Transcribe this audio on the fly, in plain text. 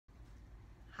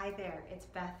Hi there, it's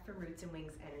Beth from Roots and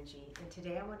Wings Energy, and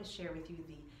today I want to share with you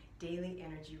the daily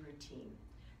energy routine.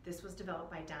 This was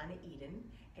developed by Donna Eden,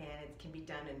 and it can be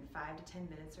done in 5 to 10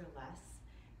 minutes or less,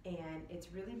 and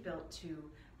it's really built to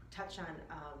touch on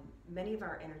many of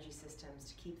our energy systems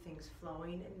to keep things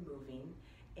flowing and moving,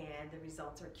 and the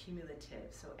results are cumulative.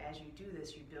 So as you do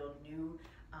this, you build new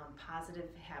positive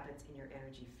habits in your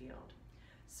energy field.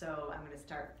 So I'm going to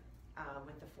start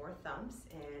with the 4 thumbs,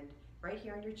 and right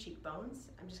here on your cheekbones,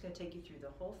 I'm just going to take you through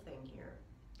the whole thing here.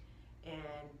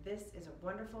 And this is a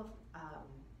wonderful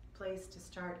place to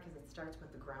start because it starts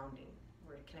with the grounding.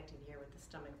 We're connecting here with the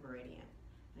stomach meridian.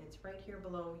 And it's right here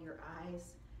below your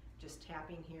eyes, just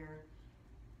tapping here,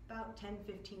 about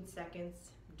 10-15 seconds.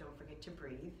 Don't forget to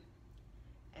breathe.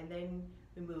 And then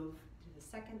we move to the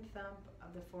second thumb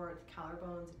of the 4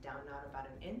 collarbones, down out about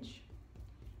 1 inch.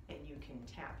 And you can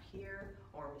tap here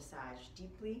or massage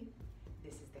deeply.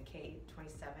 This is the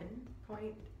K27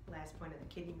 point, last point of the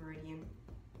kidney meridian.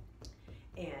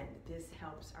 And this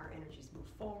helps our energies move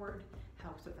forward,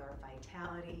 helps with our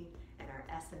vitality and our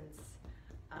essence.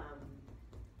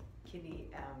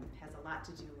 Kidney has a lot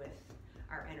to do with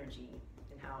our energy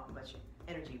and how much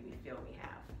energy we feel we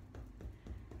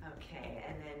have. Okay,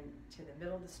 and then to the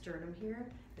middle of the sternum here,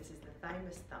 this is the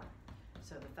thymus thumb.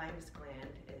 So the thymus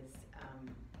gland is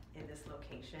in this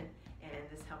location, and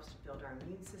this helps to build our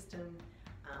immune system,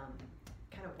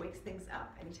 kind of wakes things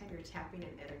up. Anytime you're tapping an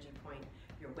energy point,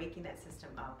 you're waking that system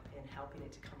up and helping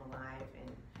it to come alive, and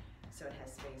so it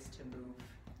has space to move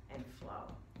and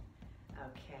flow.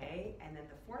 Okay, and then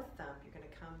the 4th thumb, you're going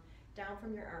to come down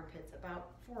from your armpits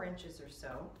about 4 inches or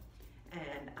so,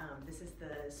 and this is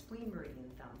the spleen meridian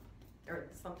thumb, or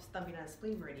thumping on a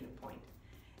spleen meridian point.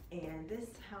 And this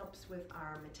helps with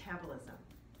our metabolism.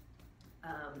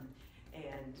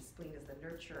 And spleen is the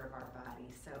nurture of our body.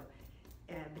 So,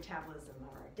 and metabolism of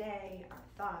our day, our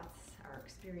thoughts, our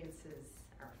experiences,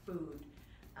 our food.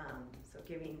 So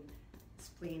giving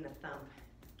spleen a thump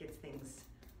gets things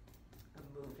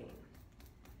moving.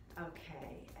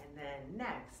 Okay, and then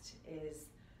next is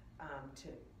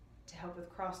to help with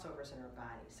crossovers in our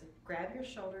body. So grab your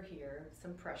shoulder here,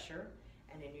 some pressure,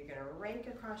 and then you're going to rake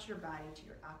across your body to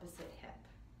your opposite hip.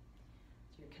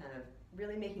 So you're kind of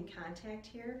really making contact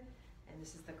here, and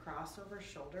this is the crossover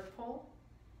shoulder pull.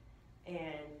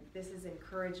 And this is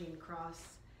encouraging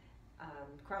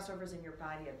crossovers in your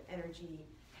body of energy,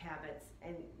 habits,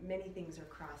 and many things are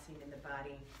crossing in the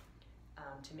body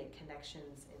to make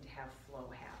connections and to have flow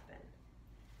happen.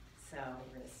 So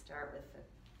we're going to start with the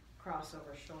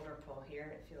crossover shoulder pull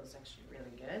here. It feels actually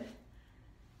really good.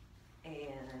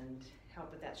 And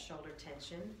help with that shoulder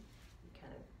tension. You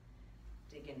kind of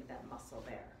dig into that muscle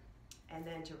there. And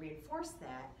then to reinforce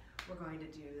that, we're going to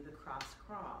do the cross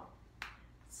crawl.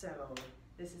 So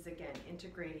this is, again,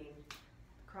 integrating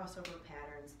crossover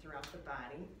patterns throughout the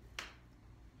body.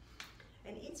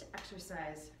 And each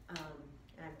exercise, and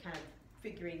I'm kind of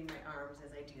figurating my arms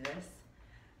as I do this,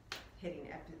 hitting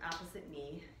the opposite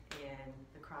knee and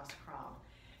the cross crawl.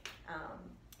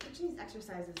 Each of these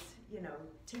exercises, you know,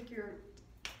 take your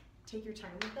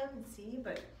time with them and see,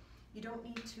 but you don't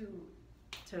need to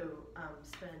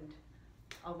spend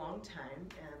a long time.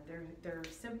 They're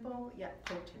simple yet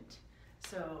potent.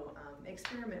 So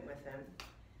experiment with them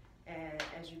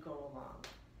as you go along.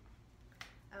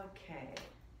 Okay,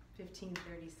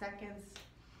 15-30 seconds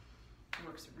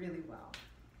works really well.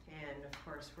 And of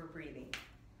course, we're breathing.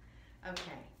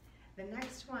 Okay, the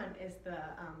next one is the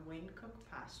Wayne Cook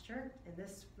posture, and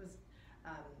this was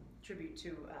tribute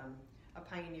to a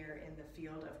pioneer in the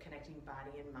field of connecting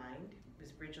body and mind. It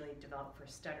was originally developed for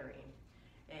stuttering,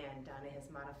 and Donna has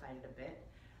modified it a bit.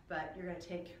 But you're going to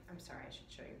take, I should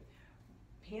show you.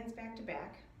 Hands back to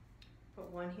back, put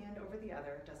one hand over the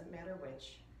other, doesn't matter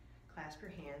which. Clasp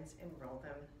your hands and roll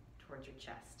them towards your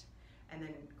chest. And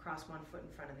then cross one foot in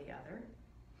front of the other.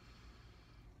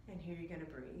 And here you're going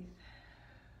to breathe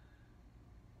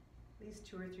at least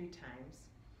 2 or 3 times.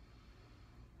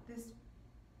 This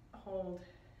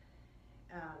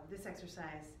this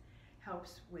exercise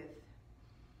helps with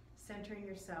centering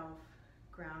yourself,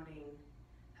 grounding,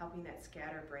 helping that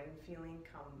scatterbrain feeling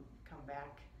come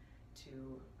back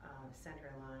to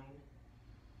center line.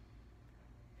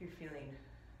 If you're feeling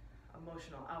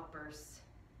emotional outbursts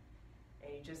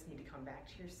and you just need to come back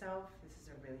to yourself, this is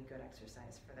a really good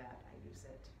exercise for that. I use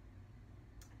it.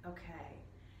 Okay.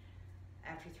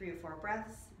 After 3 or 4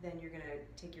 breaths, then you're going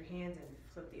to take your hands and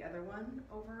flip the other one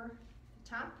over the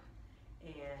top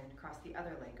and cross the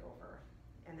other leg over.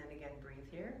 And then again, breathe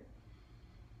here.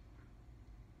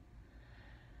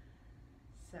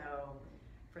 So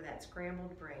for that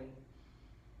scrambled brain,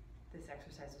 this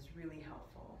exercise is really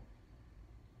helpful.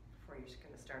 before you're just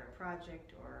going to start a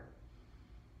project or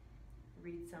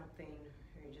read something,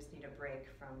 or you just need a break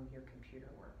from your computer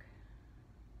work.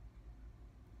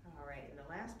 All right, and the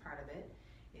last part of it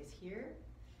is here.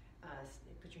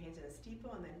 Put your hands in a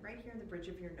steeple, and then right here in the bridge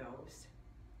of your nose.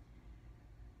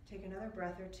 Take another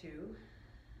breath or two,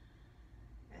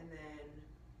 and then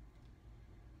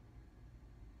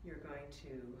you're going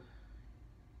to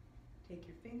take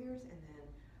your fingers and then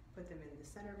put them in the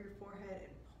center of your forehead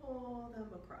and pull them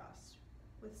across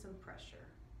with some pressure.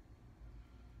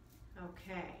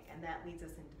 Okay, and that leads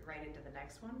us right into the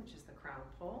next one, which is the crown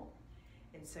pull.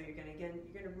 And so you're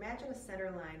gonna imagine a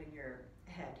center line in your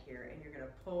head here, and you're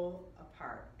gonna pull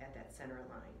apart at that center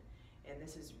line. And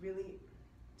this is really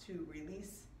to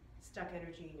release stuck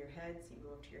energy in your head. So you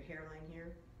go up to your hairline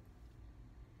here,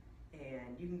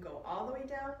 and you can go all the way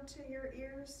down to your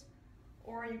ears,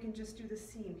 or you can just do the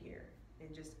seam here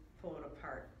and just pull it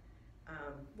apart.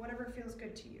 Whatever feels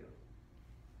good to you.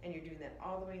 And you're doing that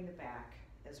all the way in the back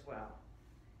as well.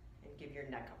 And give your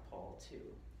neck a pull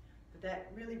too. But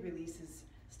that really releases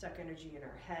stuck energy in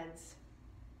our heads.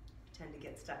 We tend to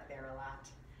get stuck there a lot.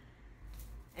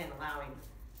 And allowing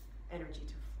energy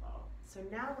to flow. So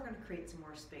now we're going to create some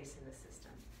more space in the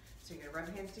system. So you're going to rub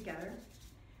your hands together,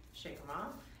 shake them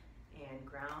off, and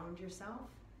ground yourself.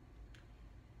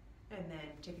 And then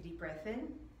take a deep breath in.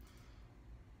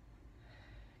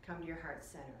 Come to your heart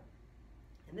center.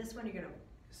 And this one you're going to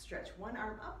stretch one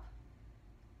arm up,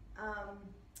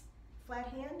 flat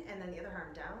hand, and then the other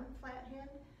arm down, flat hand.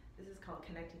 This is called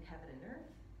connecting heaven and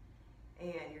earth.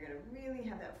 And you're going to really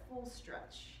have that full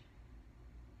stretch.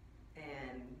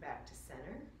 And back to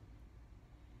center.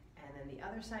 And then the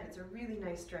other side, it's a really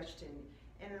nice stretch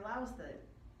and it allows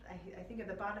I think of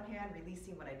the bottom hand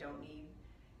releasing what I don't need,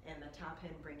 and the top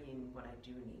hand bringing what I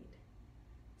do need.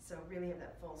 So really have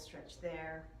that full stretch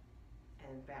there,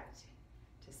 and back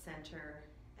to center,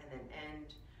 and then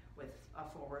end with a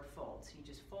forward fold. So you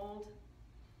just fold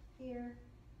here,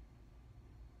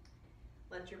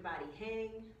 let your body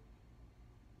hang.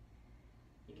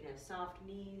 You can have soft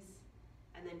knees,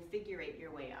 and then figure eight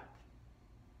your way up.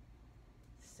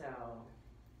 So,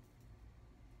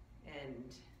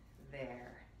 and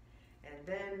there. And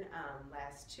then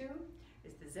last two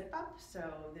is the zip up. So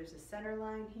there's a center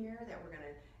line here that we're going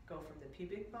to go from the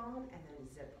pubic bone and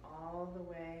then zip all the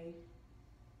way,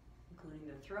 including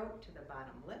the throat, to the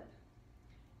bottom lip.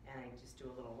 And I just do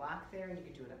a little lock there, and you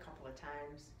can do it a couple of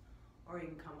times. Or you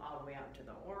can come all the way out into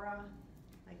the aura,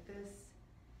 like this,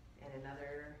 and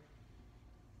another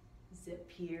zip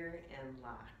here and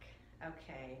lock.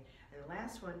 Okay, and the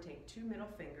last one, take two middle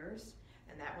fingers,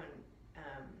 and that one,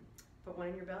 put one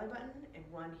in your belly button and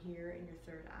one here in your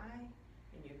third eye,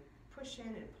 and you push in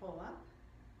and pull up.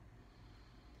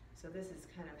 So this is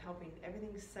kind of helping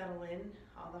everything settle in,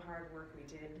 all the hard work we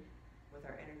did with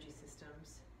our energy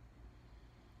systems,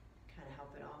 kind of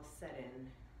help it all set in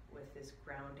with this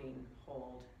grounding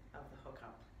hold of the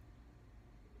hookup,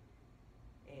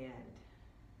 and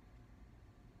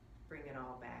bring it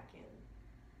all back in.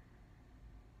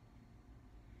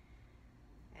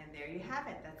 And there you have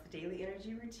it. That's the daily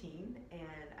energy routine,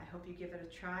 and I hope you give it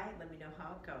a try. Let me know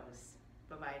how it goes.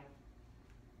 Bye-bye.